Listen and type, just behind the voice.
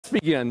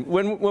begin.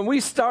 When we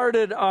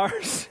started our...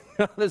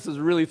 This is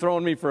really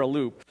throwing me for a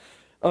loop.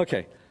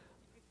 Okay.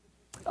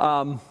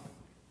 When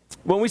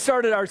we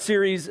started our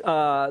series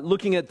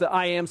looking at the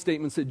I am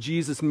statements that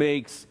Jesus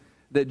makes,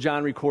 that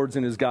John records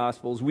in his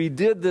Gospels, we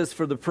did this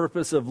for the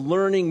purpose of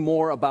learning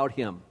more about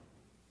him,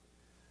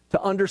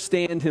 to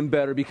understand him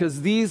better,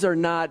 because these are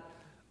not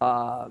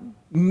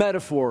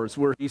metaphors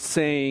where he's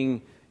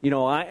saying,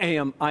 I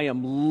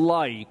am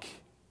like.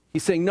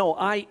 He's saying, no,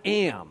 I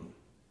am.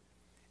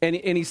 And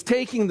he's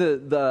taking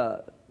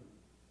the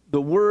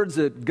words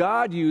that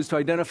God used to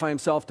identify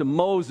himself to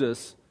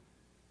Moses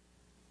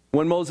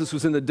when Moses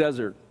was in the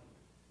desert.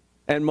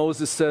 And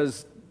Moses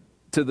says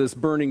to this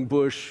burning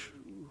bush,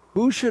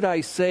 who should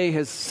I say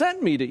has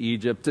sent me to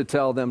Egypt to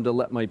tell them to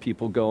let my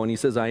people go? And he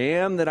says, I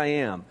am that I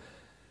am.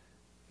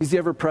 He's the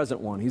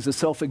ever-present one. He's the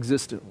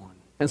self-existent one.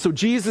 And so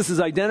Jesus is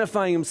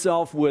identifying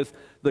himself with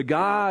the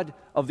God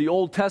of the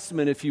Old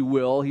Testament, if you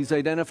will. He's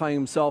identifying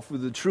himself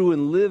with the true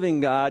and living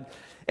God.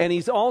 And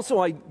he's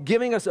also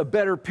giving us a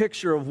better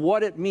picture of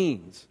what it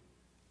means.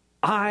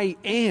 I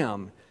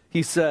am,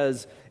 he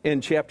says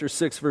in chapter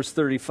 6, verse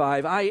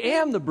 35, I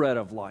am the bread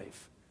of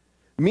life.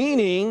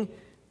 Meaning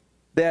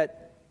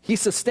that he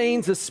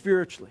sustains us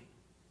spiritually,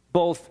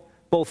 both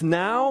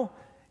now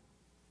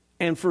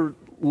and for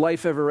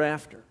life ever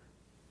after.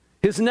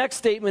 His next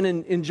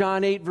statement in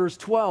John 8, verse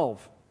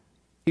 12,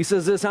 he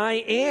says this, I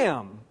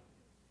am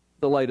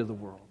the light of the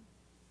world.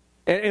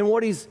 And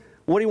what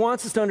he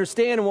wants us to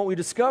understand and what we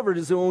discovered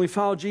is that when we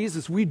follow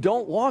Jesus, we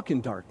don't walk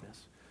in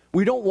darkness.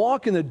 We don't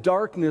walk in the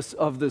darkness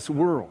of this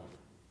world,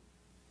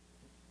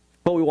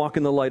 but we walk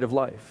in the light of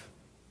life.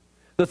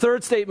 The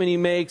third statement he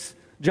makes,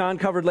 John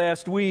covered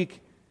last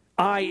week,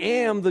 I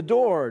am the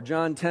door,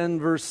 John 10,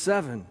 verse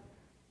 7.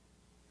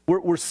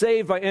 We're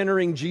saved by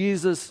entering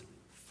Jesus'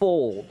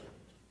 fold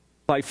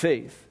by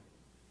faith.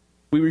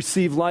 We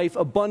receive life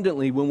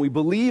abundantly when we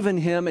believe in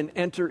him and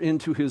enter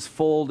into his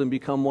fold and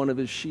become one of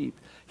his sheep.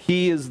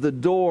 He is the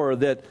door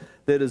that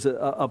is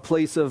a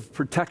place of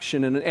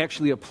protection and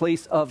actually a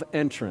place of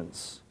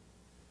entrance.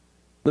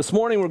 This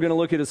morning we're going to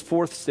look at his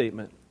fourth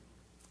statement.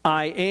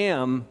 I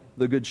am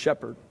the good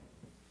shepherd.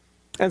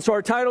 And so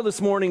our title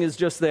this morning is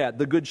just that,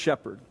 the good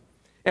shepherd.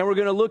 And we're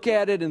going to look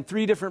at it in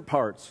three different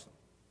parts.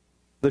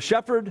 The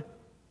shepherd,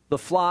 the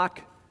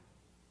flock,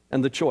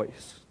 and the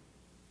choice.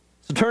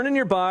 So turn in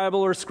your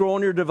Bible or scroll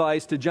on your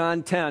device to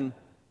John 10,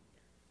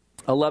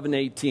 11,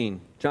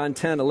 18. John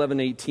 10, 11,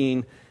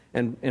 18,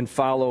 and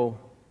follow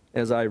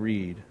as I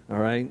read, all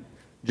right?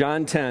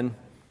 John 10,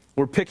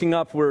 we're picking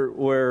up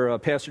where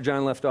Pastor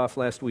John left off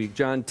last week.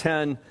 John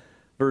 10,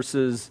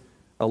 verses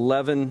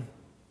 11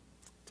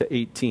 to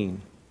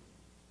 18.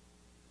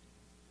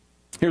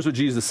 Here's what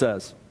Jesus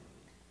says.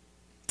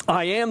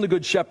 I am the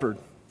good shepherd.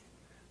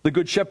 The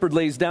good shepherd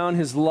lays down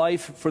his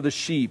life for the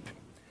sheep.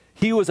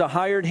 He was a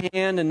hired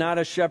hand and not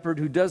a shepherd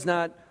who does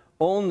not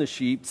own the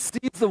sheep,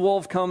 sees the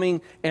wolf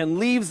coming and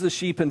leaves the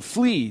sheep and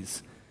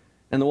flees,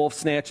 and the wolf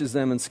snatches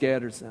them and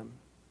scatters them.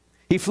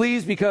 He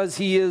flees because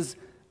he is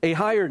a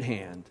hired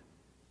hand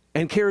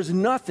and cares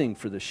nothing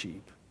for the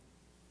sheep.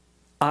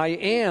 I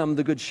am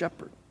the good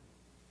shepherd.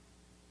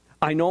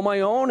 I know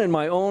my own and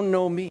my own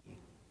know me,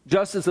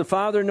 just as the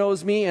Father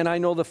knows me and I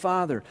know the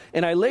Father.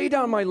 And I lay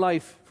down my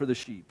life for the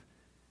sheep.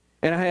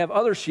 And I have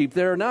other sheep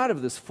that are not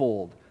of this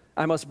fold.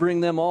 I must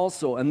bring them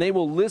also, and they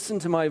will listen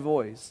to my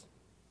voice.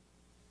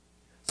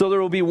 So there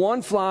will be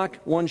one flock,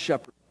 one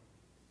shepherd.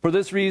 For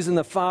this reason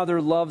the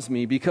Father loves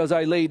me, because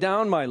I lay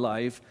down my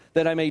life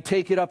that I may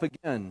take it up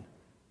again.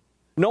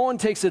 No one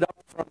takes it up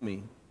from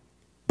me,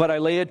 but I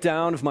lay it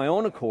down of my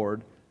own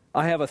accord.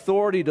 I have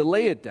authority to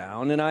lay it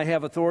down, and I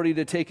have authority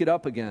to take it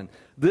up again.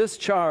 This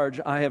charge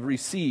I have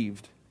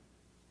received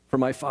from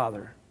my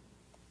Father.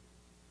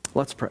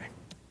 Let's pray.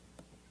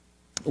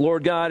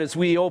 Lord God, as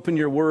we open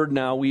your word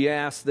now, we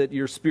ask that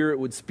your Spirit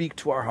would speak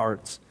to our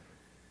hearts.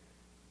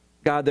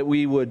 God, that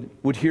we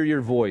would hear your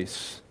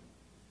voice.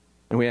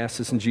 And we ask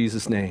this in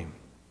Jesus' name.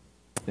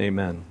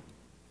 Amen.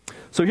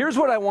 So here's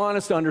what I want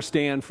us to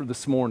understand for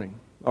this morning,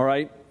 all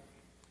right?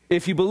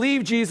 If you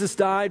believe Jesus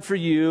died for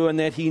you and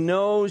that he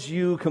knows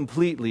you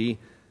completely,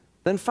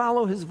 then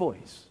follow his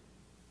voice.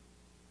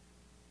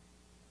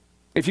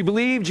 If you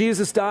believe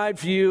Jesus died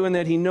for you and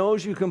that he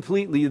knows you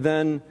completely,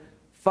 then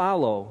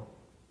follow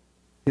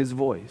his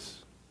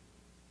voice.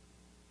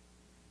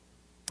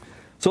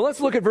 So let's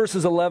look at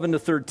verses 11 to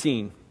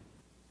 13,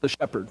 the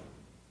shepherd.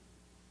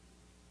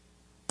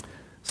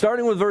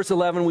 Starting with verse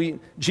 11,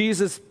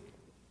 Jesus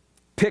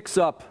picks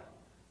up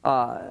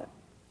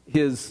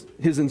his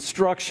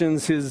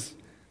instructions,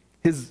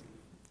 his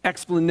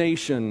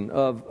explanation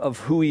of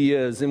who he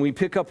is, and we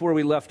pick up where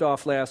we left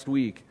off last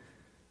week.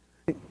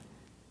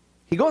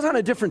 He goes on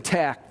a different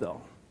tack,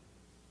 though.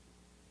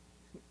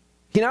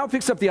 He now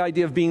picks up the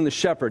idea of being the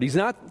shepherd. He's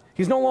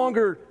no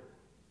longer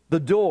the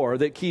door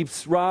that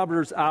keeps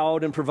robbers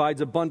out and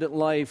provides abundant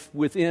life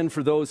within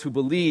for those who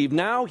believe.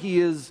 Now he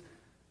is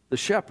the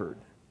shepherd.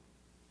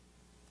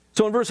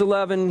 So in verse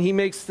 11, he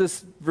makes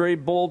this very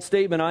bold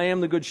statement, I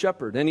am the good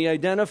shepherd. And he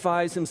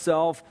identifies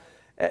himself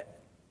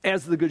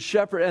as the good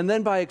shepherd, and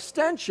then by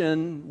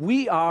extension,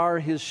 we are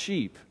his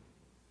sheep.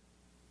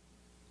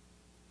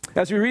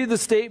 As we read the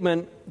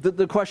statement,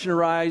 the question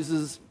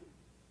arises,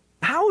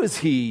 how is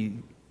he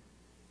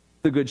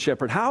the good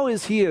shepherd? How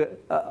is he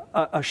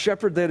a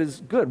shepherd that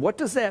is good? What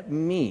does that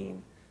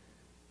mean?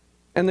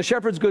 And the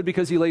shepherd's good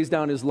because he lays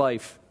down his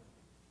life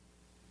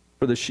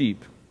for the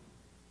sheep.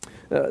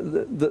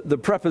 The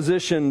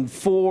preposition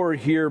for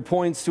here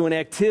points to an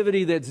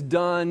activity that's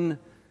done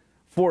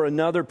for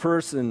another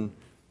person.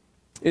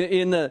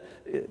 In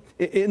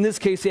this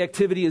case, the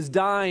activity is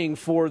dying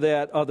for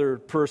that other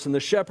person. The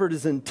shepherd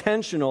is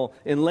intentional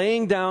in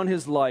laying down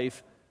his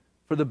life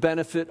for the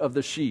benefit of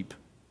the sheep.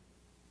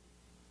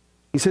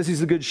 He says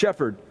he's a good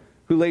shepherd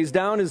who lays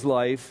down his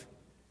life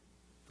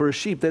for a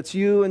sheep. That's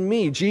you and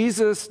me.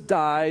 Jesus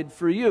died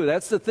for you.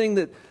 That's the thing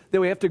that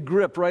we have to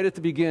grip right at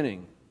the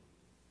beginning.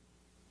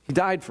 He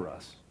died for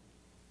us.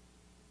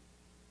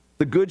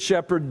 The good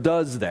shepherd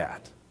does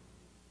that.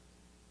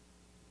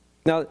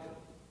 Now,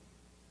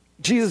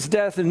 Jesus'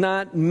 death is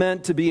not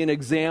meant to be an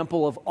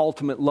example of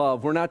ultimate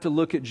love. We're not to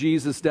look at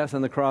Jesus' death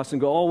on the cross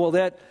and go, oh, well,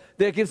 that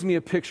gives me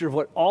a picture of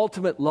what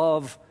ultimate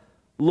love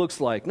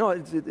looks like. No,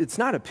 it's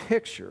not a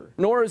picture.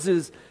 Nor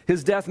is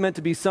his death meant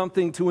to be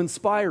something to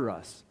inspire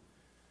us.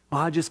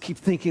 Well, I just keep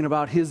thinking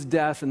about his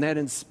death, and that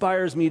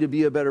inspires me to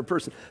be a better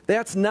person.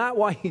 That's not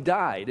why he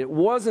died. It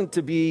wasn't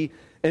to be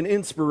an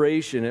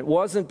inspiration. It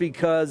wasn't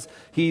because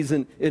he's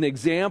an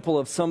example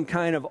of some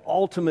kind of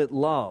ultimate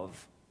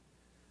love.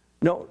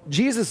 No,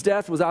 Jesus'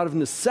 death was out of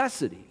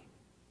necessity.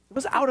 It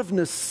was out of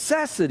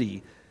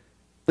necessity.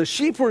 The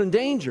sheep were in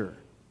danger.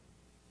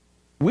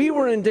 We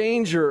were in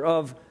danger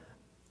of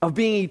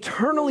being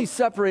eternally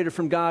separated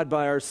from God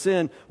by our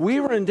sin. We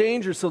were in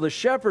danger, so the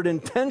shepherd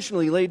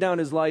intentionally laid down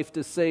his life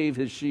to save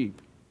his sheep.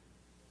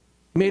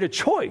 He made a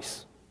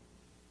choice.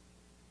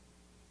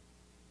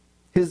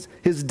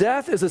 His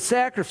death is a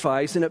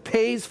sacrifice, and it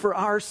pays for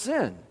our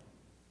sin.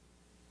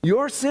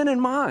 Your sin and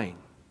mine.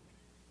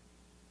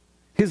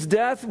 His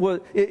death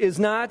is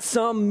not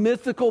some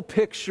mythical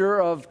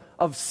picture of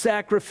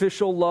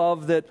sacrificial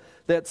love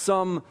that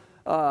some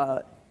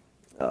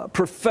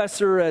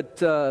professor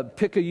at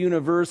Pick a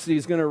University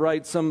is going to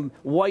write some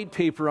white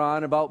paper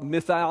on about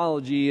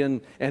mythology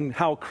and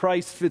how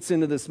Christ fits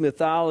into this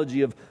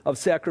mythology of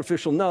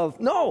sacrificial love.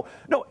 No,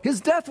 his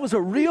death was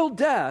a real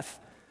death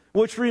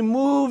which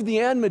removed the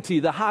enmity,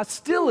 the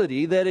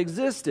hostility that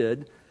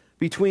existed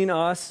between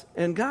us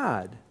and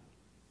God.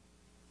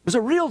 It was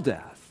a real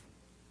death,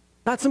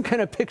 not some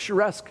kind of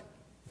picturesque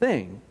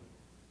thing.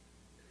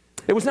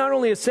 It was not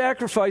only a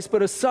sacrifice,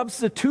 but a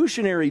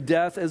substitutionary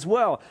death as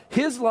well.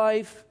 His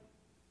life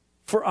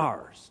for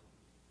ours.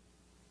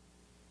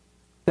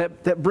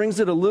 That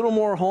brings it a little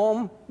more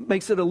home,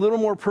 makes it a little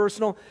more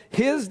personal.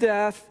 His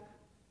death,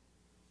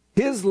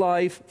 his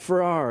life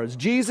for ours.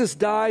 Jesus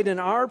died in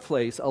our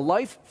place, a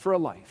life for a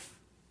life.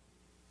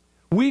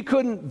 We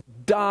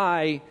couldn't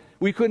die,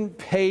 we couldn't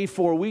pay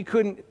for, we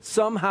couldn't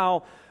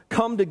somehow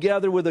come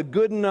together with a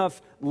good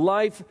enough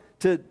life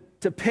to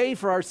pay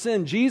for our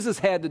sin. Jesus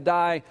had to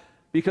die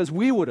because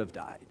we would have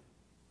died.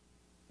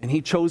 And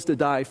he chose to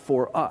die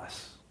for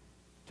us,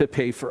 to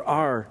pay for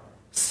our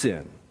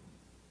sin.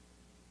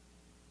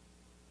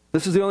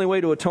 This is the only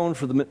way to atone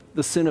for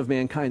the sin of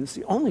mankind. It's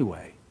the only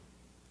way.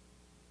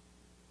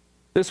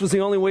 This was the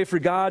only way for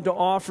God to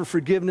offer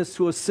forgiveness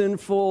to a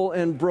sinful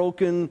and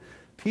broken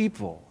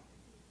people.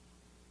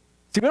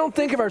 See, we don't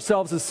think of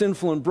ourselves as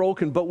sinful and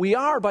broken, but we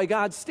are by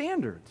God's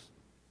standards.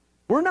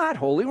 We're not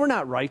holy, we're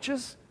not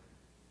righteous.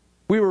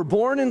 We were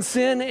born in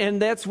sin,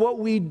 and that's what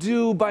we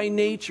do by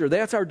nature.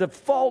 That's our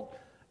default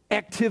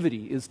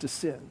activity, is to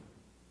sin.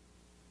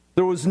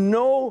 There was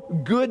no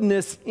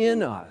goodness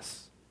in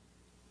us.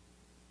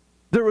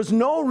 There was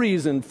no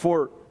reason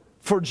for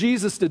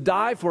Jesus to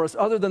die for us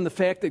other than the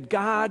fact that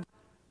God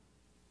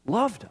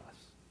loved us.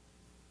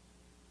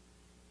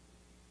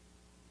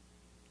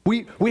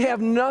 We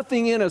have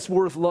nothing in us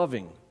worth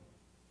loving.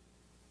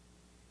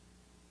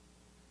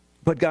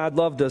 But God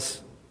loved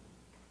us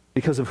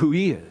because of who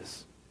he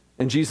is.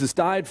 And Jesus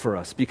died for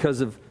us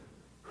because of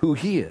who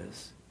he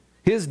is.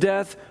 His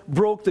death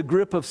broke the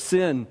grip of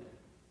sin,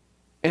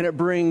 and it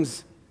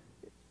brings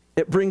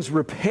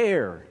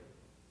repair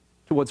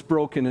to what's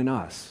broken in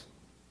us.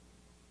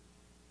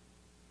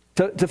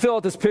 To fill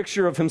out this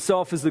picture of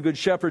himself as the good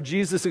shepherd,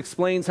 Jesus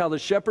explains how the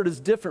shepherd is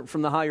different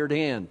from the hired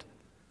hand.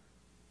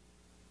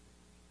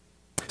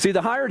 See,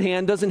 the hired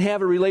hand doesn't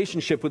have a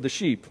relationship with the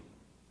sheep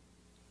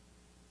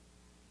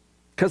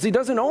because he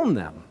doesn't own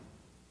them.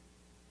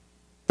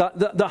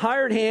 The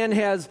hired hand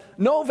has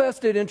no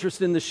vested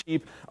interest in the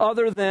sheep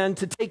other than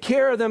to take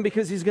care of them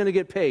because he's going to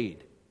get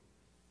paid.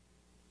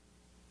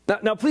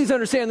 Now, please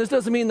understand, this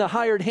doesn't mean the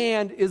hired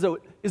hand is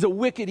a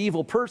wicked,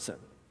 evil person.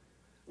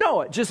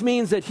 No, it just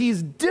means that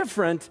he's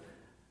different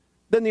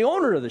than the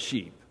owner of the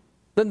sheep,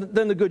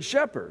 than the good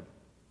shepherd.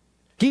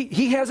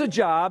 He has a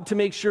job to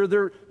make sure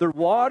they're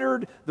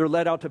watered, they're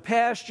led out to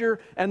pasture,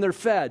 and they're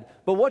fed.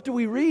 But what do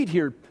we read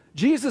here?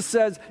 Jesus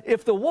says,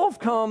 if the wolf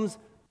comes,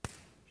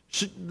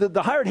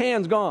 the hired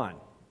hand's gone.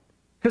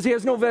 Because he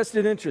has no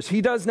vested interest. He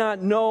does not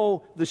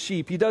know the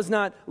sheep. He does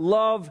not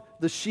love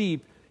the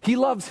sheep. He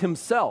loves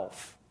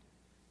himself.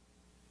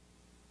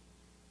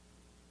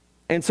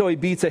 And so he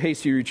beats a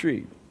hasty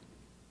retreat.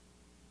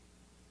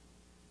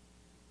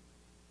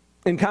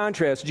 In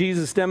contrast,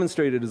 Jesus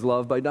demonstrated his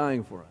love by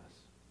dying for us.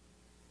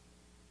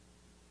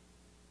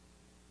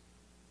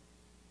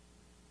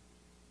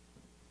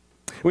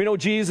 We know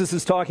Jesus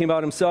is talking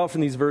about himself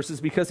in these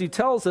verses because he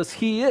tells us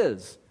he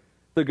is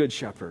the good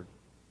shepherd.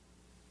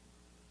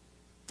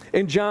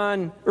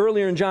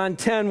 Earlier in John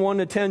 10,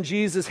 1-10,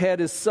 Jesus had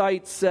his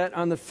sights set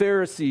on the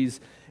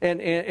Pharisees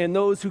and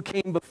those who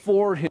came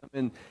before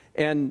him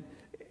and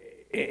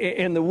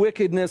the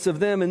wickedness of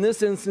them. In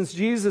this instance,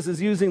 Jesus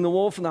is using the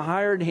wolf and the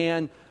hired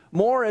hand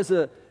more as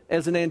an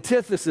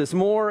antithesis,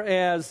 more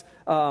as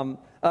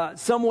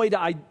some way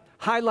to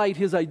highlight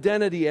his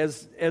identity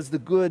as the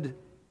good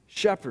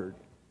shepherd.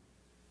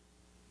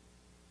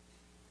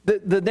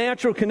 The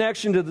natural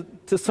connection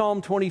to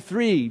Psalm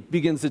 23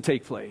 begins to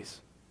take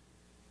place.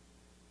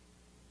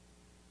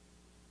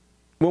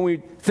 When we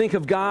think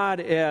of God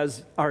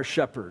as our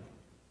shepherd,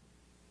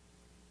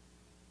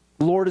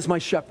 the Lord is my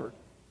shepherd,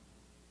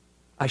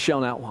 I shall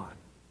not want.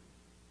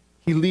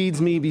 He leads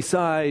me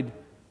beside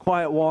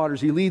quiet waters.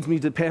 He leads me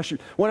to pasture.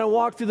 When I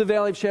walk through the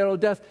valley of shadow of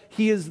death,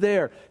 he is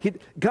there.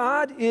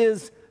 God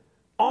is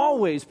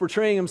always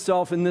portraying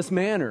himself in this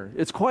manner.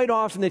 It's quite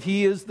often that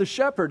he is the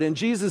shepherd, and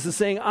Jesus is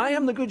saying, I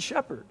am the good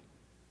shepherd.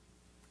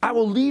 I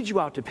will lead you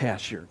out to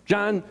pasture.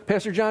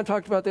 Pastor John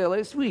talked about that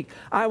last week.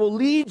 I will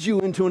lead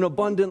you into an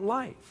abundant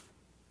life.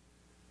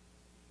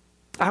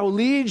 I will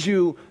lead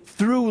you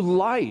through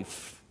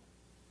life.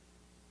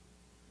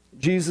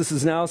 Jesus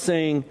is now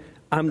saying,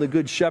 I'm the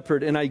good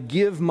shepherd, and I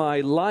give my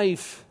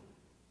life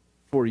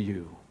for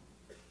you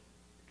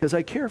because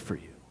I care for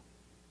you,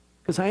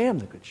 because I am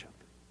the good shepherd.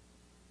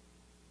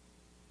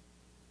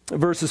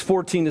 Verses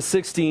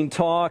 14-16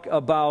 talk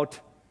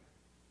about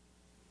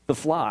the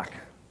flock.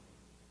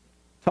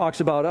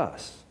 Talks about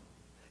us.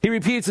 He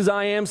repeats his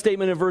I am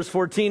statement in verse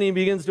 14, and he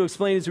begins to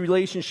explain his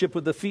relationship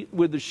with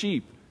the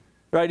sheep.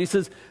 Right? He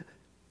says,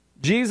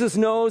 Jesus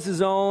knows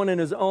his own, and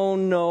his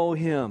own know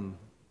him.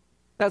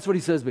 That's what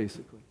he says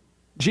basically.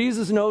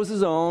 Jesus knows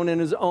his own,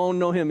 and his own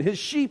know him. His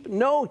sheep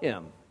know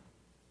him.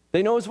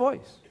 They know his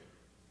voice.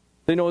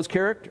 They know his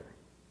character.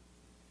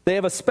 They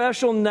have a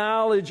special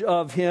knowledge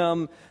of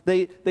him.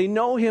 They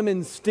know him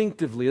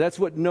instinctively. That's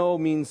what know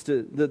means.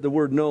 The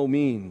word know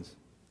means.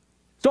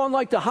 So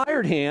unlike the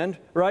hired hand,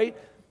 right,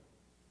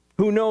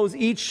 who knows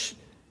each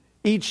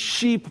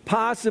sheep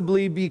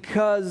possibly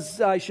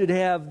because I should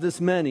have this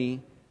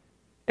many,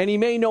 and he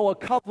may know a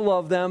couple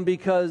of them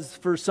because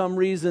for some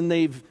reason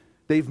they've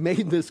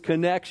made this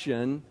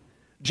connection,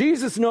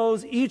 Jesus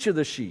knows each of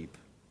the sheep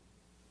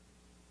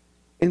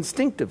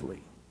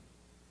instinctively.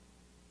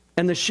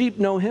 And the sheep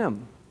know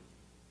him.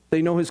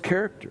 They know his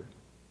character.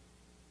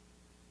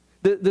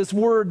 This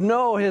word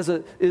know is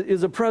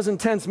a present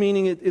tense,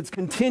 meaning it's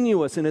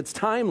continuous and it's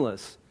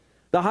timeless.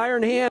 The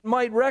hired hand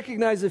might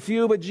recognize a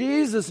few, but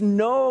Jesus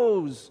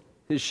knows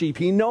his sheep.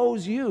 He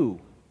knows you.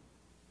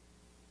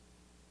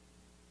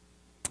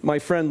 My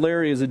friend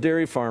Larry is a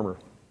dairy farmer.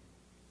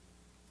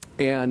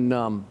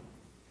 And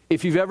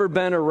if you've ever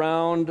been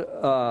around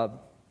a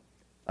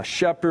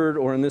shepherd,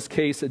 or in this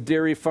case a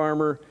dairy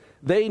farmer,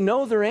 they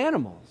know their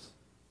animals.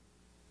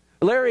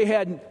 Larry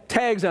had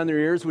tags on their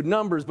ears with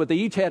numbers, but they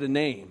each had a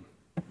name.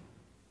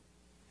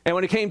 And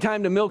when it came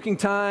time to milking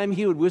time,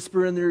 he would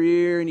whisper in their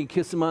ear and he'd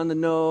kiss them on the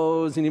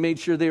nose, and he made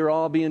sure they were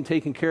all being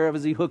taken care of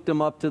as he hooked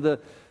them up to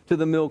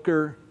the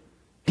milker.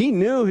 He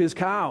knew his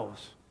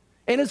cows.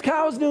 And his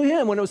cows knew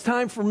him. When it was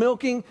time for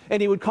milking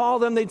and he would call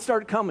them, they'd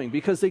start coming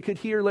because they could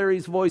hear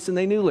Larry's voice and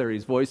they knew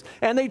Larry's voice.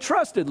 And they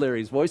trusted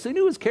Larry's voice. They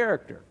knew his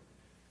character.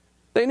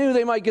 They knew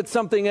they might get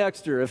something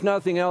extra, if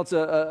nothing else,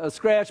 a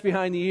scratch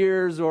behind the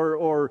ears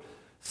or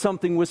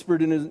something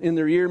whispered in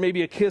their ear,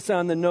 maybe a kiss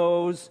on the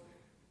nose.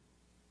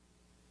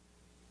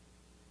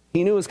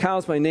 He knew his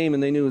cows by name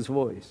and they knew his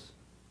voice.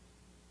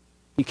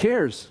 He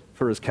cares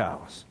for his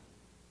cows.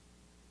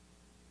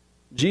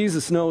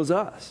 Jesus knows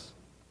us.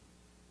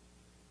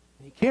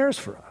 He cares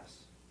for us.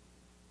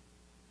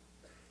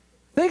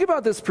 Think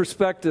about this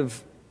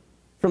perspective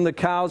from the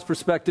cow's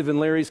perspective in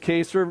Larry's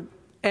case, or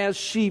as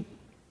sheep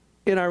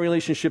in our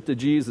relationship to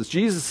Jesus.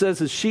 Jesus says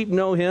his sheep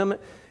know him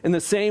in the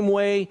same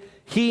way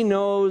he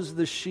knows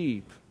the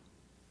sheep.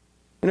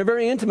 In a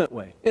very intimate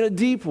way, in a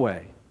deep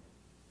way.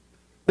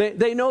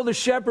 They know the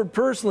shepherd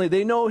personally.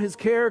 They know his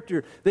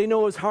character. They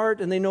know his heart,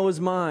 and they know his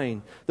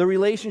mind. The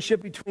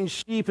relationship between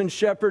sheep and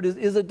shepherd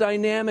is a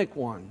dynamic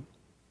one.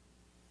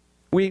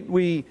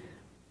 We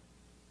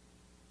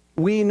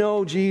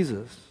know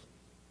Jesus.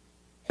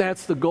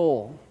 That's the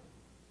goal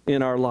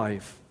in our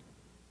life.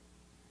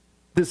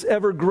 This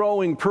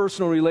ever-growing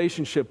personal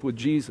relationship with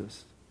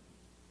Jesus.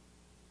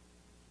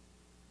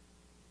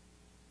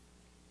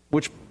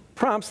 Which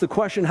prompts the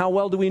question, how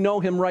well do we know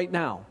him right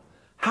now?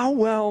 How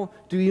well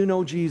do you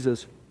know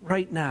Jesus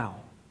right now?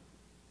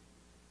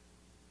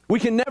 We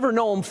can never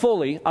know him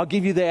fully. I'll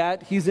give you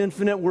that. He's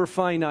infinite. We're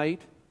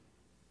finite.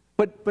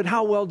 But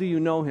how well do you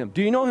know him?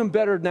 Do you know him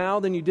better now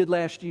than you did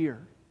last year?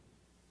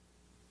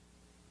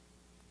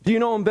 Do you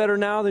know him better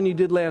now than you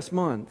did last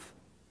month?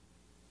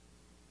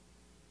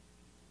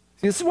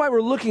 See, this is why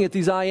we're looking at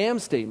these I am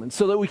statements,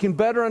 so that we can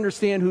better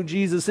understand who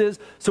Jesus is,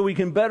 so we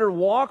can better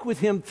walk with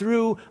him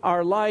through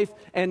our life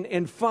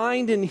and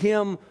find in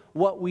him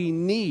what we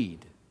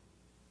need.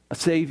 A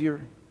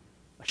Savior,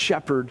 a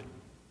shepherd,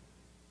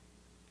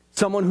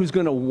 someone who's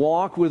going to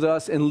walk with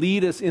us and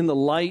lead us in the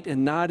light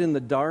and not in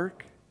the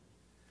dark.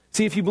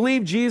 See, if you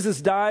believe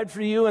Jesus died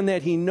for you and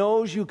that he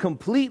knows you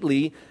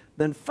completely,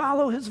 then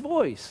follow his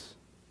voice,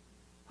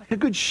 like a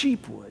good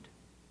sheep would.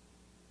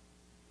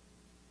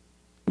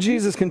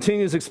 Jesus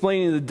continues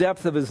explaining the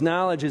depth of his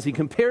knowledge as he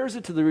compares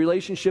it to the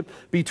relationship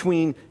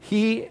between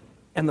he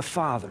and the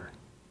Father.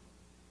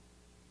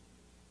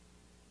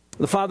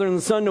 The Father and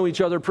the Son know each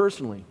other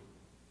personally.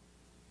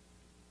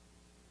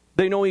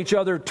 They know each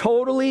other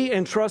totally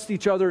and trust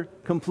each other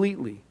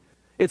completely.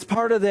 It's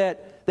part of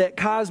that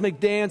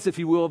cosmic dance, if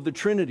you will, of the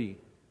Trinity,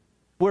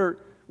 where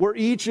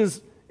each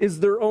is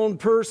their own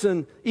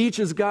person, each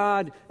is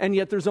God, and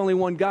yet there's only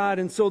one God.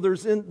 And so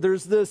there's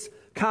this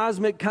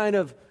cosmic kind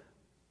of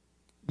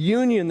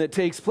union that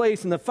takes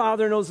place, and the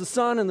Father knows the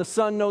Son, and the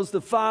Son knows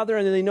the Father,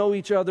 and they know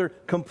each other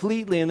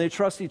completely, and they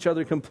trust each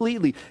other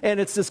completely. And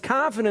it's this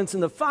confidence in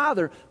the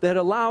Father that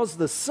allows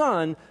the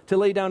Son to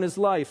lay down his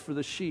life for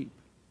the sheep.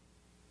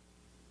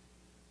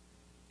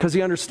 Because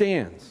he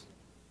understands.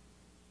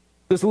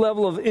 This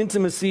level of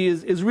intimacy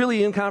is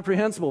really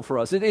incomprehensible for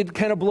us. It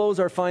kind of blows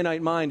our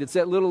finite mind. It's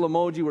that little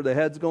emoji where the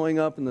head's going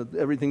up and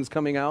everything's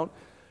coming out.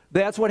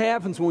 That's what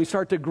happens when we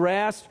start to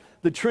grasp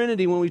the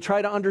Trinity, when we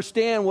try to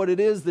understand what it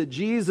is that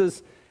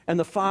Jesus and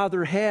the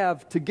Father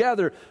have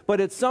together.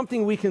 But it's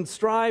something we can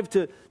strive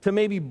to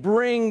maybe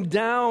bring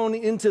down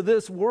into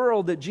this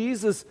world, that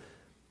Jesus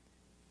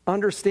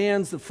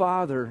understands the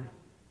Father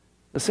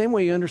the same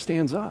way he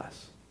understands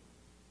us.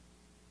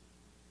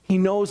 He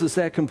knows us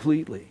that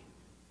completely.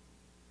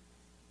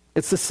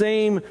 It's the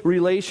same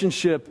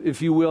relationship,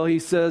 if you will. He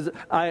says,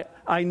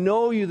 I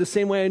know you the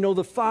same way I know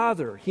the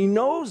Father. He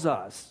knows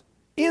us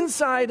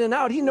inside and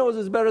out. He knows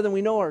us better than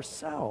we know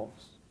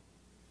ourselves.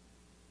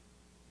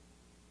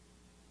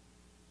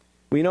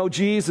 We know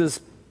Jesus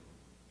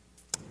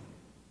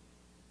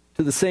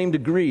to the same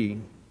degree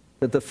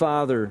that the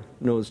Father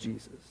knows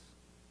Jesus.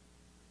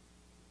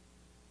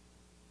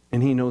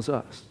 And he knows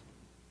us.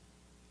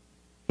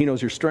 He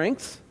knows your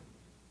strengths.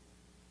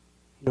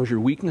 He knows your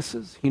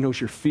weaknesses. He knows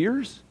your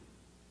fears.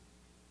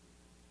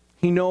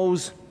 He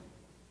knows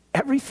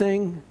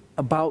everything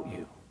about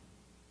you.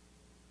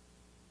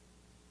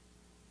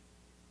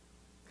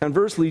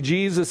 Conversely,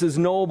 Jesus is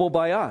knowable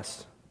by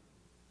us.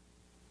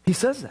 He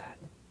says that.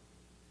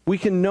 We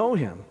can know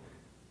him.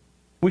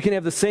 We can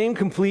have the same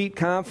complete,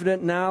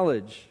 confident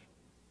knowledge.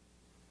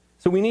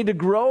 So we need to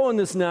grow in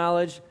this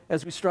knowledge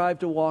as we strive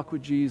to walk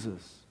with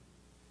Jesus.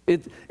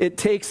 It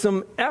takes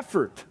some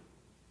effort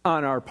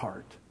on our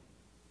part.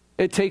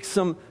 It takes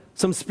some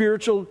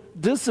spiritual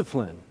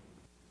discipline.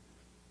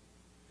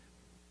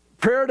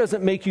 Prayer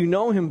doesn't make you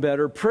know him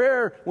better.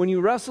 Prayer, when you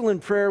wrestle in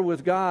prayer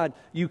with God,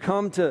 you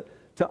come to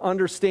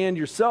understand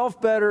yourself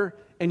better,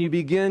 and you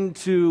begin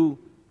to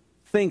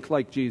think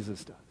like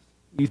Jesus does.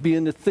 You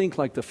begin to think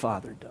like the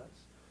Father does.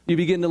 You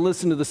begin to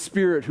listen to the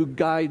Spirit who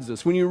guides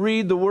us. When you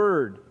read the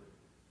Word,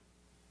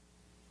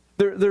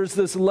 there's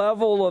this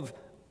level of,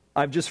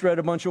 I've just read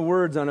a bunch of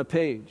words on a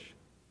page.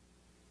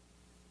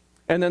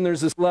 And then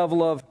there's this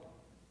level of,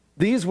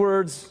 these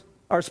words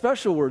are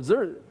special words.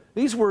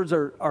 These words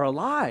are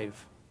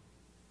alive.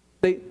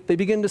 They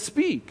begin to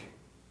speak.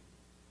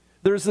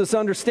 There's this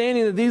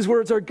understanding that these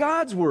words are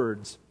God's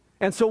words.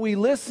 And so we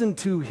listen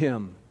to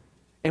him,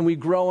 and we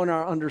grow in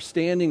our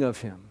understanding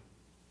of him.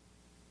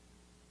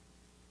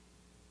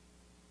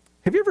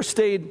 Have you ever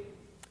stayed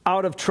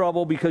out of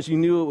trouble because you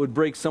knew it would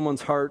break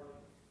someone's heart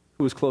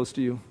who was close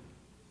to you?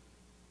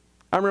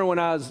 I remember when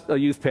I was a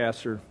youth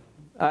pastor,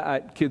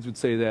 kids would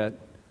say that.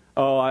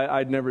 Oh,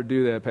 I'd never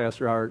do that,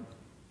 Pastor Art.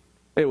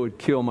 It would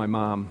kill my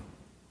mom.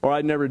 Or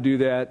I'd never do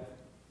that.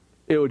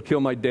 It would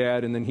kill my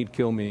dad, and then he'd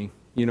kill me.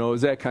 You know, it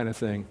was that kind of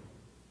thing.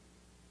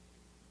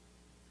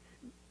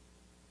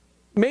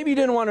 Maybe you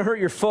didn't want to hurt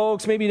your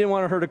folks. Maybe you didn't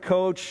want to hurt a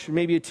coach,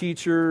 maybe a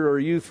teacher or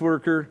a youth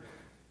worker,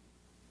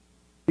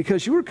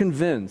 because you were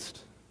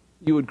convinced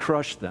you would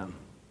crush them.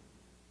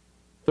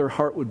 Their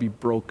heart would be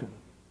broken.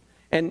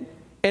 And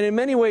in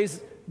many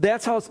ways,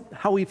 that's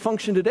how we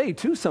function today,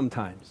 too,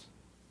 sometimes.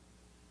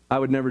 I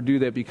would never do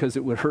that because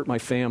it would hurt my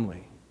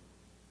family.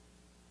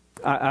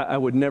 I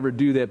would never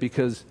do that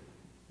because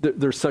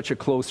they're such a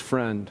close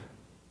friend.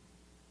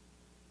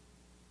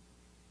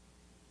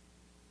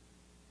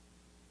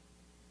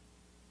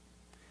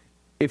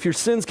 If your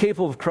sin's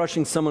capable of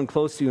crushing someone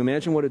close to you,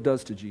 imagine what it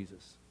does to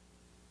Jesus,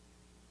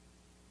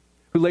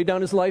 who laid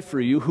down his life for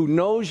you, who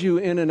knows you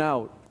in and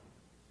out,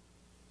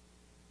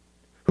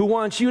 who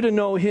wants you to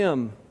know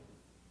him.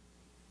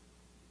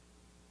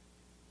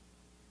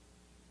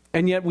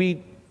 And yet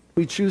we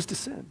choose to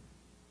sin.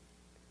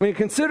 I mean,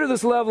 consider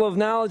this level of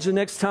knowledge the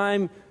next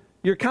time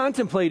you're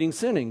contemplating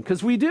sinning,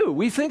 because we do.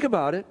 We think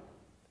about it.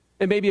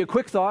 It may be a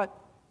quick thought.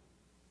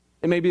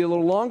 It may be a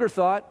little longer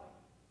thought.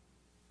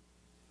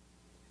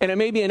 And it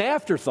may be an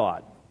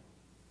afterthought.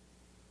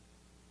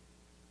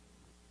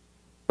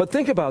 But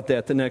think about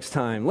that the next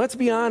time. Let's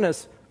be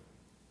honest.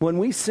 When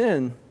we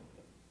sin,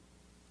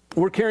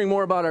 we're caring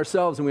more about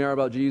ourselves than we are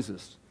about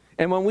Jesus.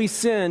 And when we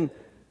sin,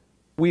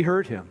 we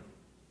hurt him.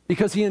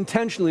 Because he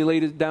intentionally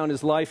laid down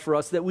his life for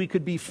us that we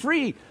could be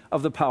free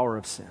of the power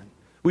of sin.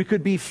 We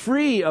could be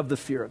free of the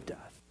fear of death.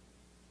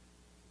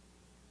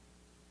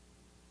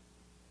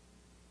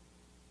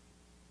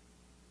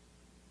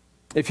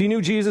 If you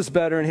knew Jesus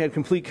better and had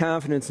complete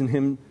confidence in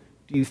him,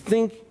 do you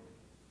think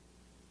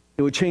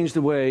it would change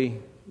the way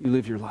you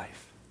live your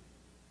life?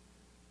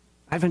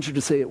 I venture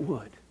to say it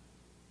would.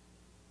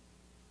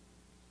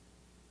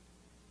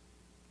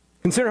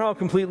 Consider how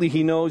completely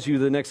he knows you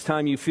the next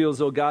time you feel as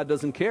though God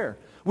doesn't care.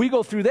 We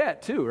go through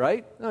that too,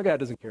 right? No, God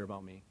doesn't care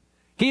about me.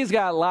 He's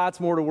got lots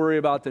more to worry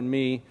about than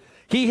me.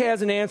 He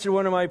hasn't answered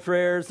one of my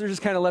prayers. They're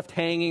just kind of left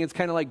hanging. It's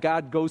kind of like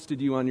God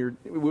ghosted you on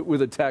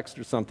with a text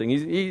or something.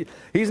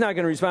 He's not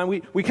going to respond.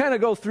 We kind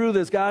of go through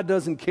this God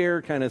doesn't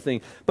care kind of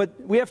thing.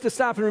 But we have to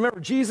stop and remember,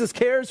 Jesus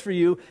cares for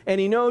you, and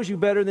he knows you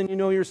better than you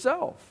know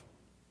yourself.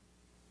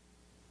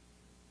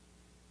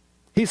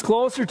 He's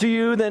closer to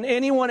you than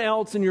anyone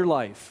else in your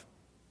life.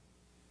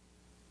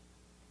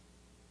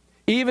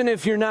 Even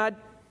if you're not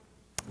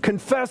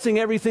confessing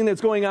everything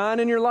that's going on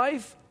in your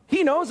life,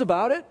 he knows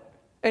about it.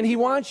 And he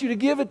wants you to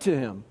give it to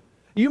him.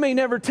 You may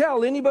never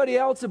tell anybody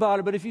else about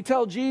it, but if you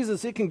tell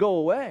Jesus, it can go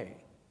away.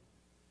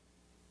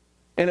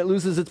 And it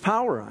loses its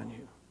power on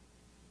you.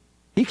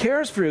 He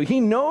cares for you. He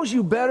knows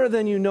you better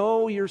than you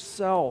know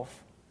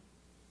yourself.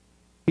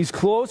 He's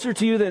closer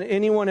to you than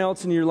anyone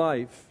else in your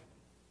life.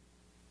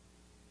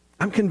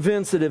 I'm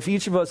convinced that if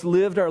each of us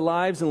lived our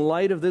lives in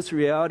light of this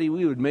reality,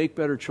 we would make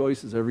better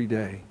choices every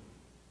day.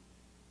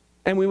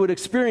 And we would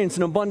experience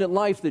an abundant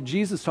life that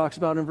Jesus talks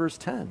about in verse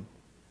 10.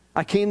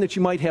 I came that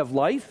you might have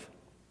life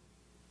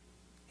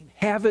and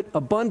have it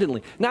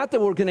abundantly. Not that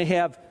we're going to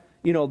have,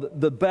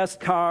 the best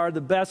car,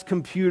 the best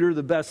computer,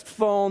 the best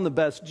phone, the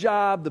best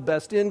job, the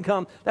best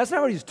income. That's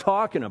not what he's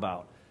talking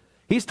about.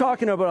 He's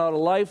talking about a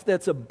life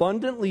that's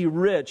abundantly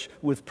rich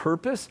with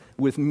purpose,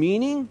 with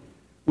meaning,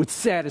 with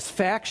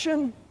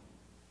satisfaction.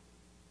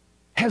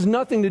 Has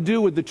nothing to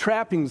do with the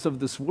trappings of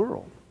this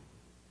world.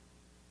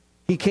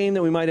 He came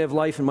that we might have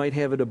life and might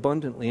have it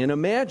abundantly. And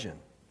imagine,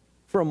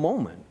 for a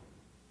moment,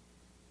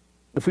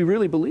 if we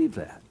really believe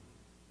that.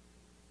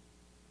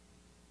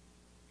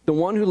 The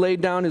one who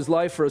laid down his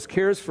life for us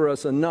cares for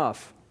us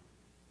enough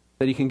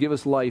that he can give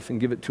us life and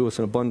give it to us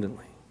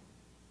abundantly.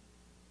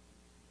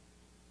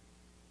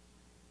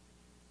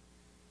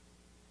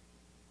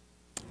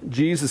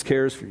 Jesus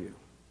cares for you,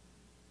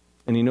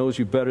 and he knows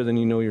you better than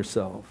you know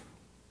yourself.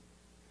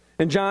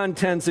 In John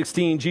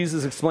 10:16,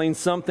 Jesus explains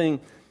something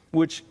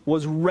which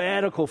was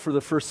radical for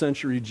the first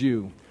century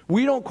Jew.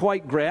 We don't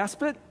quite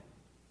grasp it,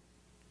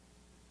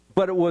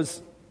 but it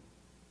was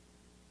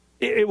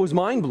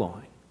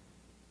mind-blowing.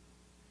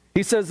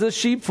 He says, this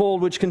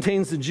sheepfold which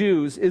contains the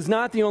Jews is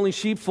not the only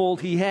sheepfold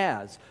he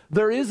has.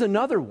 There is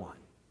another one.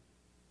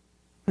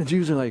 The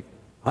Jews are like,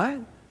 what?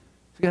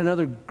 He's got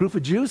another group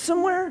of Jews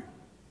somewhere?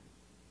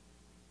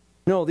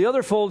 No, the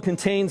other fold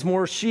contains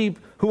more sheep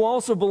who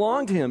also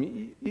belong to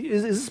him.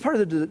 Is this part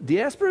of the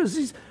diaspora?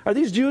 Are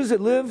these Jews that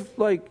live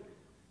like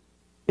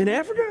in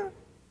Africa?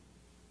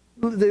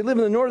 They live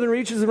in the northern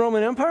reaches of the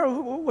Roman Empire?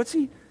 What's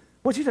he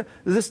talking?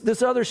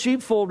 This other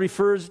sheepfold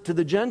refers to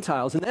the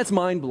Gentiles, and that's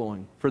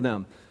mind-blowing for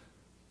them.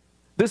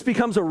 This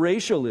becomes a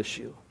racial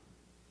issue.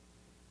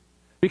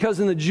 Because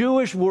in the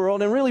Jewish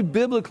world, and really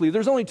biblically,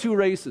 there's only two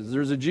races.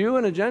 There's a Jew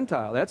and a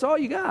Gentile. That's all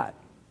you got.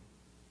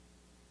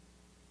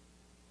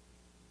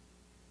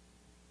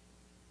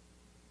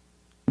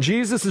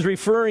 Jesus is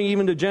referring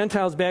even to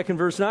Gentiles back in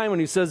verse 9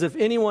 when he says, if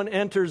anyone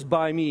enters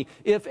by me,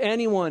 if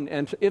anyone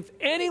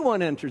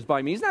enters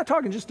by me. He's not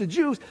talking just to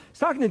Jews. He's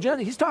talking to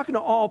Gentiles. He's talking to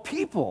all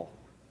people.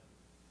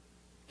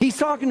 He's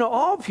talking to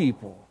all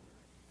people.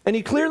 And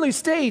he clearly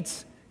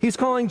states he's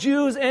calling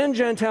Jews and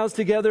Gentiles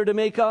together to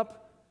make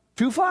up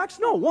two flocks?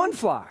 No, one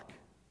flock.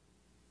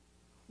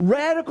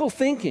 Radical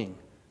thinking.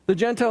 The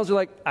Gentiles are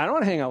like, I don't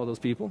want to hang out with those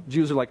people.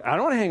 Jews are like, I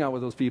don't want to hang out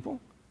with those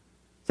people.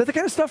 Is that the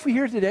kind of stuff we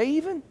hear today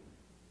even?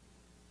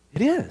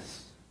 It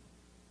is.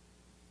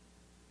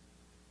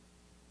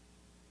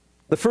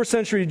 The first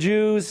century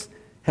Jews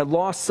had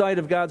lost sight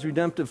of God's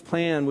redemptive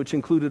plan, which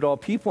included all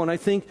people. And I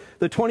think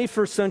the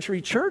 21st century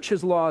church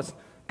has lost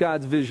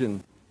God's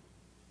vision,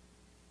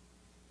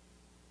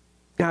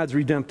 God's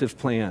redemptive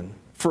plan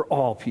for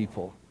all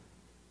people.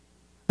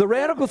 The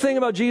radical thing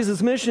about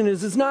Jesus' mission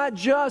is it's not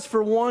just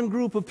for one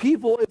group of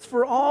people, it's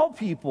for all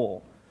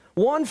people.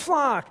 One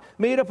flock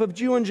made up of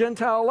Jew and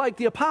Gentile alike.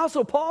 The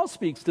Apostle Paul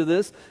speaks to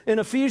this in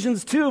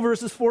Ephesians 2,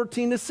 verses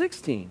 14 to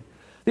 16.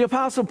 The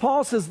Apostle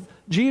Paul says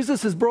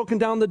Jesus has broken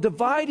down the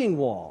dividing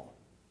wall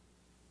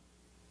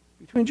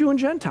between Jew and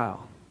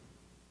Gentile.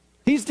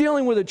 He's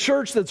dealing with a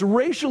church that's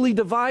racially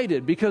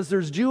divided because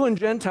there's Jew and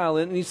Gentile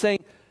in it, and he's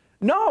saying,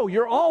 No,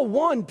 you're all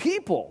one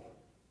people.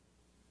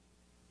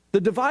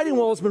 The dividing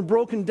wall has been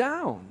broken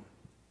down.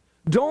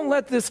 Don't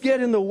let this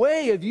get in the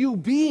way of you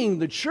being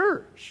the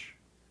church.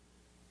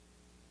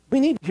 We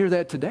need to hear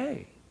that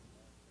today.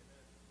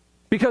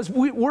 Because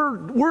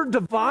we're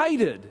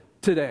divided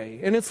today,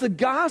 and it's the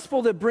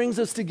gospel that brings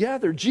us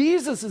together.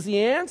 Jesus is the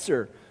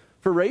answer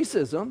for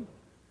racism.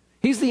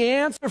 He's the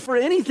answer for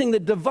anything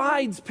that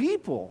divides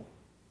people.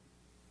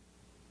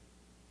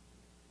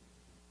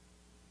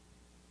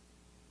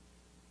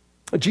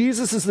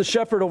 Jesus is the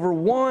shepherd over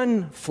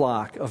one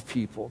flock of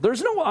people.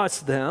 There's no us,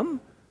 them.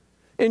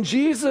 In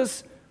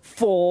Jesus'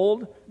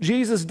 fold,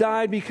 Jesus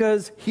died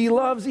because he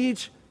loves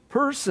each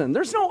person.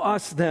 There's no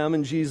us, them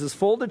in Jesus'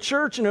 fold. The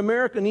church in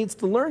America needs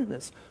to learn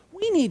this.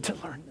 We need to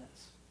learn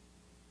this.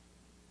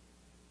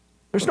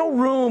 There's no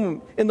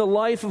room in the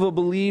life of a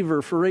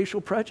believer for racial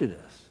prejudice.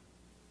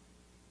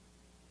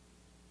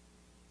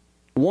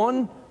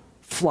 One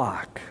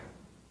flock.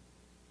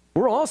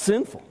 We're all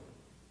sinful.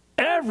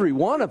 Every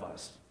one of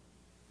us.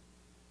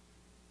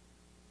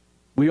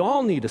 We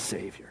all need a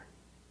Savior.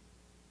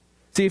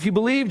 See, if you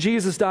believe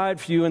Jesus died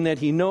for you and that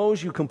he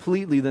knows you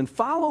completely, then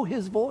follow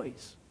his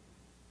voice.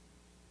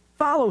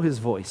 Follow his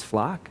voice,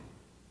 flock.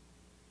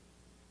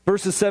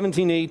 Verses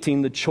 17 and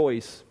 18, the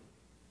choice.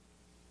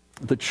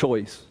 The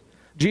choice.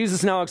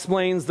 Jesus now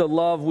explains the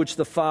love which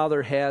the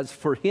Father has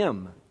for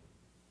him.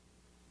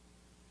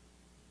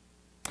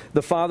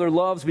 The Father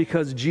loves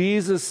because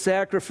Jesus'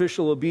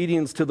 sacrificial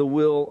obedience to the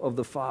will of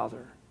the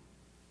Father.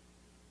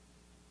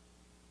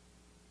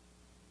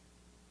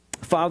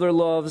 Father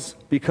loves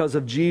because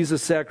of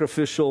Jesus'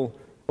 sacrificial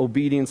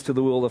obedience to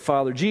the will of the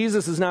Father.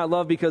 Jesus is not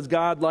loved because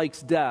God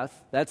likes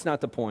death. That's not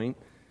the point.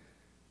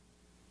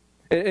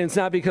 And it's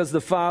not because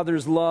the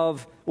Father's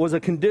love was a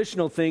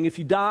conditional thing. If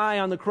you die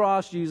on the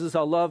cross, Jesus,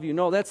 I'll love you.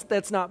 No,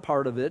 that's not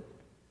part of it.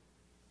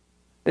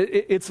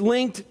 It's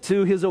linked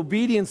to his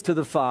obedience to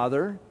the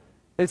Father.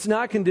 It's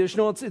not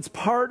conditional. It's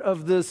part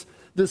of this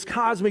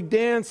cosmic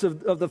dance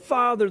of the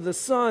Father, the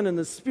Son, and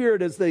the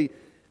Spirit as they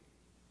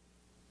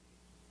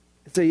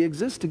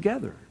exist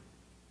together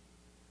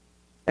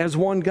as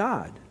one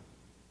God.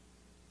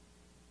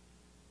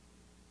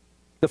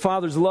 The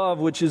Father's love,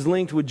 which is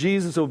linked with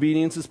Jesus'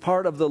 obedience, is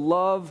part of the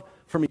love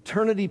from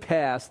eternity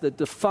past that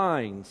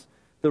defines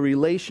the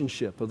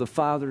relationship of the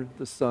Father,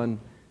 the Son,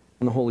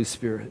 and the Holy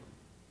Spirit.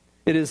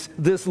 It is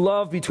this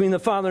love between the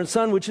Father and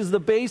Son which is the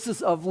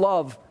basis of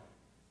love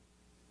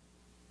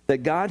that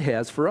God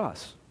has for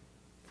us,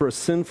 for a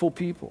sinful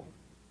people,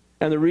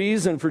 and the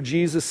reason for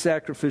Jesus'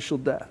 sacrificial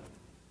death.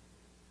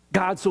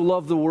 God so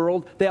loved the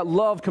world. That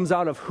love comes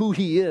out of who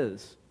he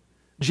is.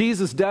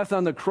 Jesus' death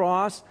on the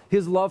cross,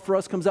 his love for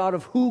us comes out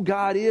of who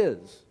God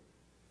is.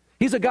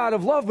 He's a God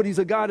of love, but he's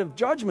a God of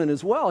judgment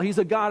as well. He's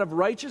a God of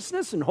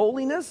righteousness and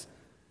holiness.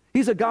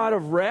 He's a God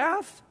of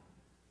wrath.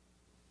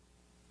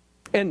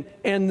 And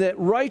that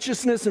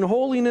righteousness and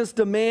holiness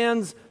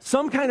demands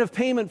some kind of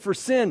payment for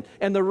sin.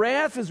 And the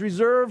wrath is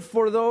reserved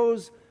for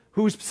those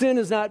whose sin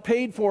is not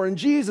paid for. And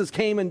Jesus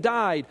came and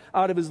died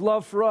out of his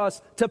love for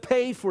us to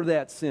pay for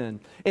that sin.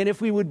 And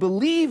if we would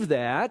believe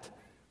that,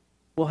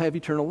 we'll have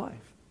eternal life.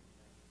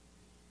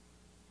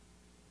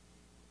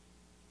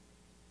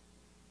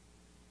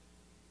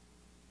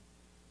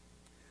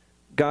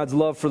 God's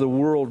love for the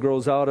world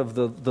grows out of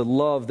the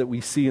love that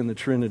we see in the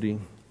Trinity.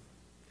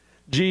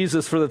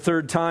 Jesus, for the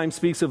third time,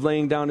 speaks of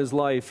laying down his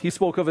life. He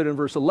spoke of it in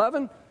verse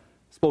 11,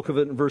 spoke of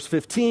it in verse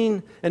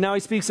 15, and now he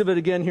speaks of it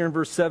again here in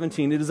verse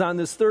 17. It is on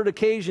this third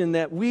occasion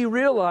that we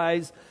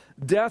realize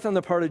death on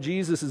the part of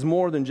Jesus is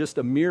more than just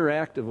a mere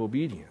act of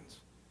obedience.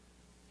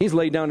 He's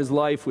laid down his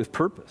life with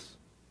purpose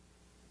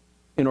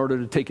in order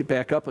to take it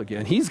back up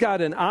again. He's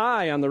got an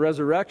eye on the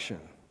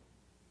resurrection.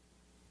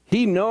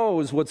 He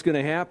knows what's going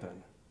to happen.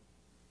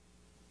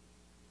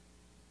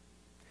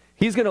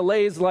 He's going to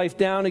lay his life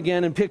down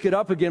again and pick it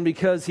up again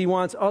because he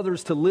wants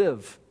others to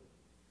live.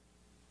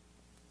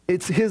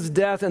 It's his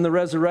death and the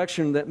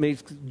resurrection that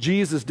makes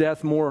Jesus'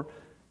 death more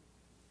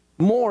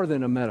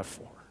than a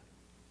metaphor.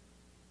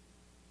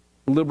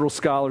 Liberal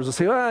scholars will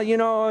say, well, you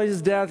know,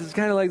 his death is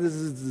kind of like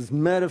this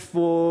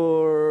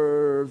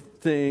metaphor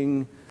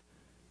thing.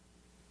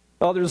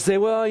 Others will say,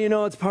 well, you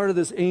know, it's part of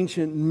this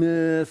ancient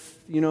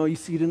myth. You know, you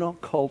see it in all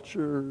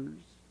cultures.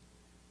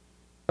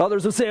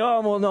 Others will say,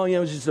 oh, well, no, you know,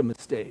 it was just a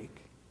mistake.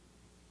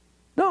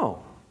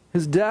 No.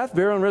 His death,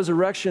 burial, and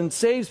resurrection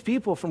saves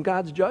people from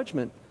God's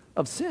judgment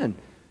of sin.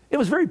 It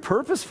was very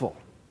purposeful.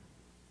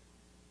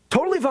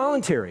 Totally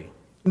voluntary.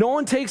 No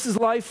one takes his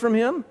life from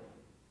him.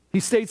 He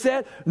states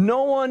that.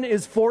 No one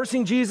is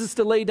forcing Jesus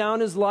to lay down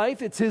his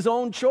life. It's his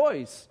own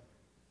choice.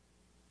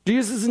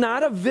 Jesus is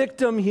not a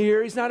victim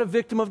here. He's not a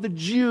victim of the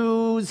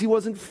Jews. He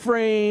wasn't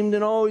framed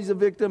and, oh, he's a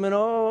victim and,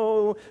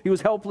 oh, he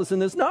was helpless in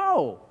this.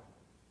 No.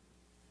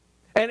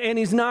 And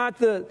he's not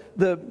the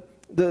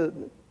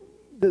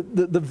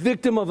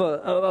victim of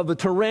a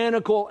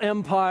tyrannical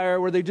empire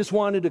where they just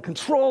wanted to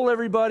control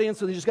everybody, and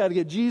so they just got to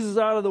get Jesus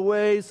out of the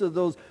way so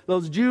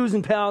those Jews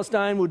in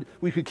Palestine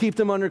we could keep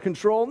them under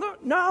control.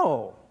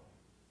 No.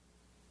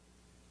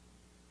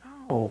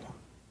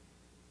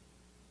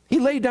 He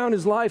laid down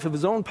his life of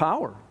his own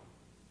power.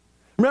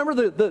 Remember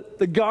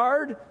the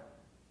guard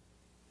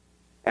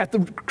at the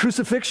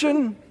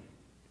crucifixion?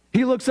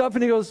 He looks up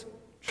and he goes,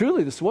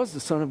 truly, this was the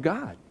Son of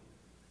God.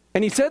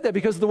 And he said that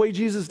because of the way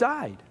Jesus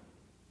died.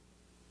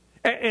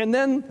 And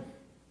then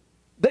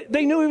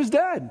they knew he was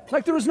dead.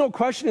 Like there was no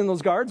question in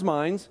those guards'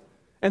 minds.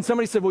 And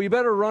somebody said, well, you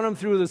better run him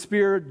through the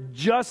spear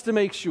just to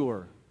make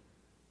sure.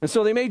 And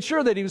so they made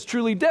sure that he was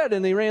truly dead,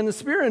 and they ran the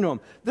spear into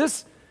him.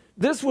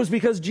 This was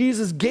because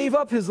Jesus gave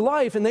up his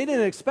life, and they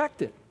didn't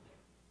expect it.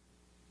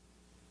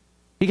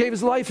 He gave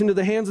his life into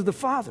the hands of the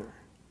Father.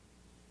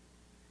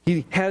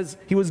 He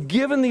was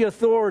given the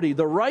authority,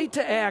 the right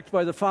to act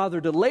by the Father,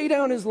 to lay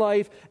down his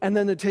life and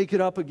then to take it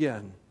up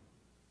again.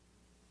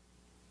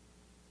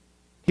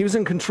 He was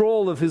in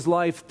control of his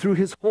life through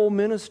his whole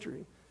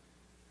ministry.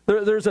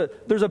 There's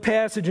a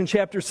passage in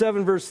chapter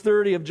 7, verse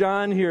 30 of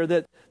John here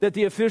that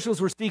the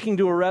officials were seeking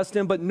to arrest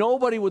him, but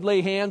nobody would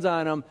lay hands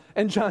on him.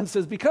 And John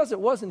says, because it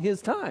wasn't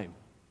his time.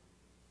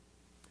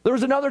 There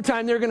was another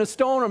time they were going to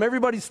stone him.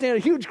 Everybody's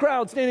standing, a huge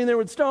crowd standing there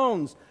with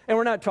stones. And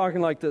we're not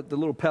talking like the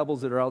little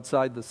pebbles that are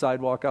outside the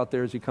sidewalk out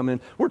there as you come in.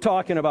 We're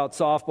talking about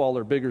softball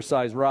or bigger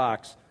size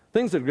rocks,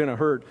 things that are going to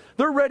hurt.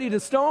 They're ready to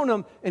stone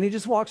him, and he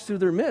just walks through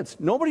their midst.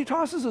 Nobody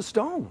tosses a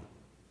stone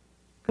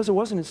because it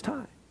wasn't his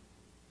time.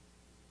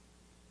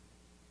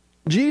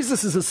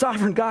 Jesus is the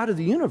sovereign God of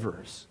the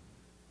universe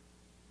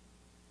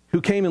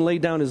who came and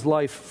laid down his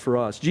life for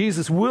us.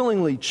 Jesus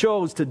willingly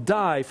chose to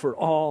die for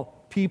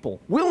all people.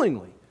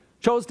 Willingly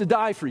chose to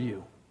die for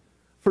you,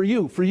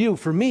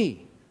 for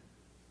me,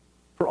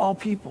 for all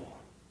people.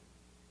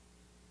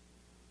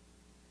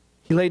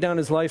 He laid down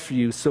his life for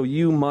you so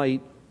you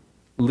might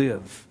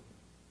live.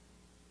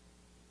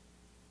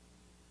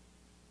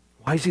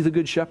 Why is he the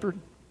good shepherd?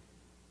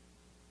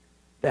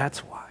 That's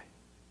why.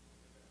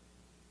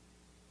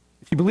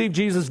 If you believe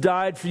Jesus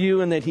died for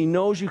you and that he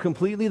knows you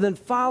completely, then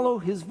follow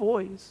his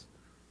voice.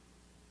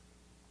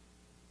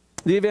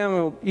 The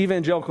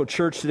evangelical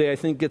church today, I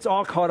think, gets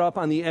all caught up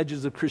on the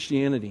edges of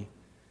Christianity.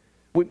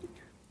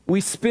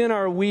 We spin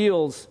our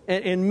wheels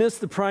and miss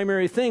the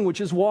primary thing, which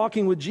is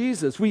walking with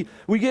Jesus. We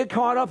get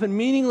caught up in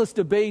meaningless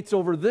debates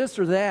over this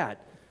or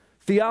that.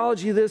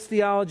 Theology this,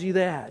 theology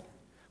that.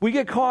 We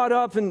get caught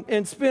up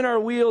and spin our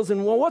wheels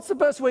and, well, what's the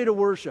best way to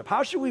worship?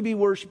 How should we be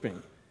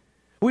worshiping?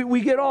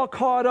 We get all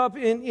caught up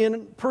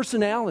in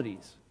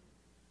personalities.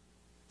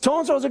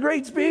 So-and-so's a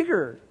great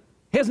speaker.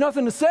 He has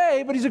nothing to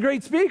say, but he's a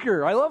great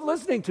speaker. I love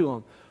listening to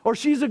him. Or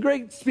she's a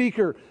great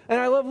speaker, and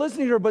I love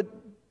listening to her, but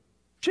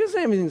she doesn't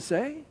have anything to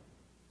say.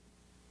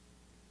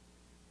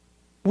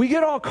 We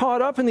get all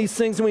caught up in these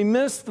things, and we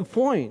miss the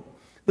point.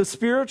 Our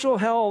spiritual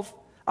health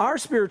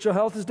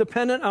is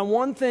dependent on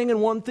one thing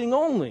and one thing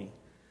only: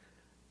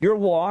 your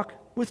walk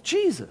with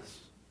Jesus.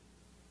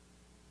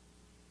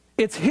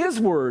 It's his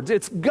words,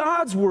 it's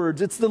God's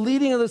words, it's the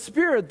leading of the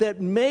Spirit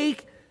that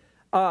make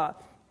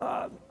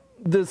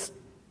this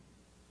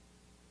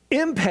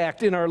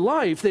impact in our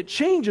life that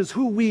changes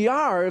who we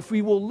are if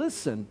we will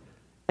listen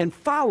and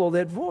follow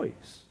that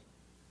voice.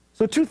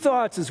 So 2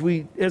 thoughts as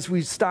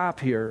we stop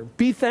here.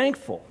 Be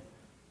thankful.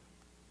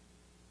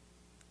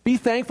 Be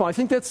thankful. I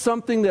think that's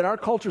something that our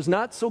culture is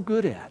not so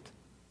good at,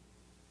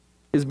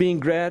 is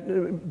being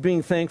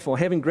thankful,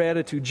 having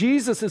gratitude.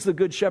 Jesus is the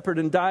good shepherd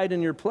and died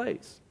in your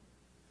place.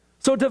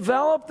 So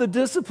develop the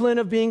discipline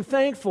of being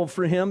thankful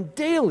for him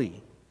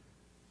daily.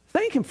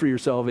 Thank him for your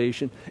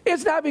salvation.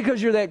 It's not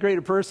because you're that great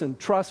a person,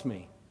 trust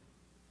me.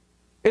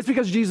 It's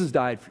because Jesus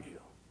died for you.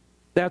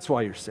 That's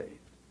why you're saved.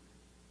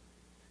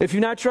 If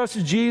you've not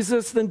trusted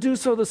Jesus, then do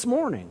so this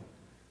morning.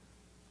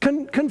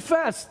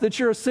 Confess that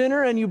you're a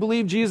sinner and you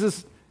believe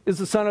Jesus is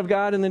the Son of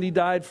God and that he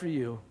died for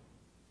you.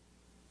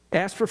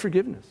 Ask for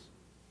forgiveness.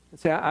 And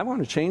say, I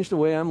want to change the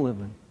way I'm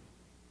living.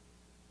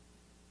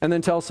 And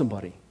then tell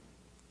somebody.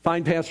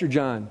 Find Pastor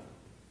John.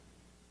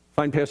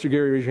 Find Pastor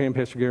Gary. Raise your hand,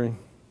 Pastor Gary.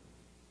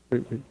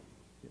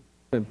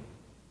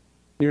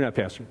 You're not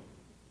pastor.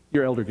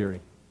 You're Elder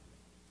Gary.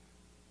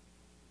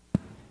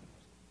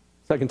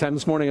 Second time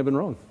this morning I've been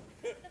wrong.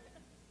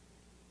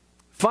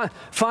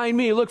 Find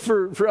me. Look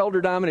for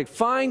Elder Dominic.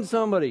 Find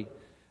somebody.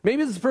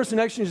 Maybe this person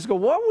next to you just go,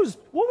 what was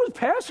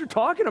Pastor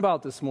talking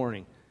about this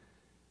morning?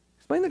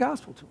 Explain the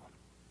gospel to him.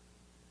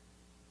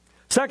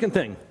 Second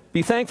thing,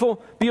 be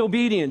thankful, be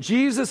obedient.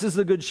 Jesus is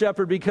the good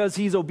shepherd because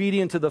he's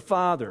obedient to the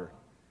Father.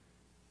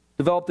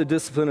 Develop the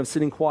discipline of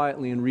sitting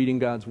quietly and reading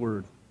God's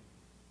word,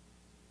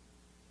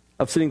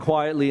 of sitting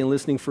quietly and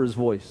listening for his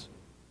voice,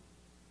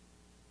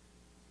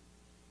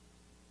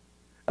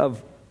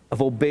 of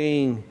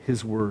obeying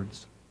his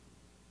words.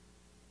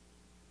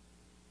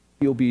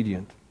 Be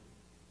obedient.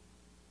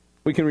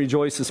 We can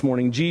rejoice this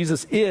morning.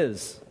 Jesus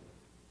is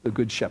the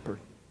good shepherd.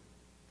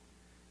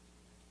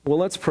 Well,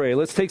 let's pray.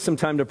 Let's take some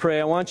time to pray.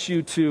 I want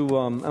you to,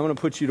 I want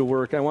to put you to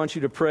work. I want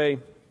you to pray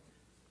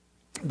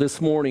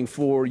this morning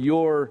for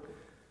your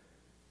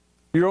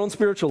own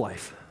spiritual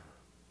life,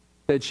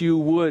 that you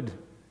would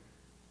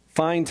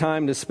find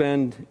time to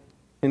spend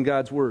in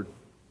God's Word.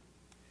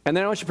 And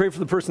then I want you to pray for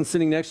the person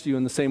sitting next to you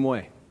in the same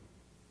way.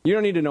 You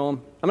don't need to know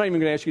them. I'm not even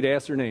going to ask you to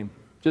ask their name.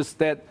 Just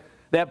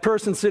that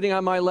person sitting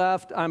on my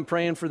left, I'm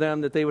praying for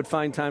them that they would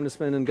find time to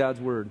spend in God's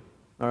Word.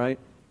 All right?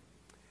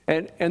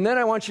 And then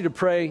I want you to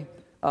pray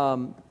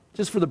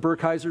just for the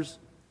Burkheisers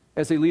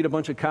as they lead a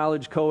bunch of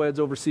college co-eds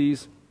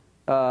overseas.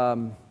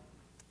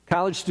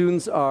 College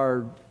students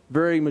are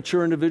very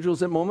mature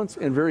individuals at moments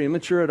and very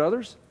immature at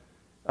others.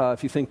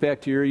 If you think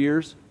back to your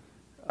years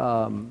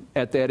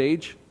at that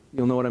age,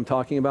 you'll know what I'm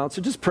talking about.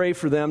 So just pray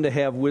for them to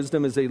have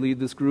wisdom as they lead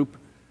this group,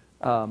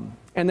 and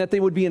that they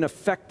would be an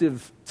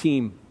effective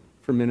team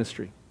for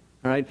ministry.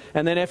 All right?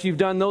 And then after you've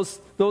done those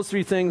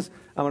three things,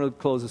 I want to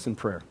close this in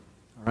prayer.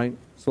 All right?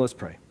 So let's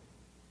pray.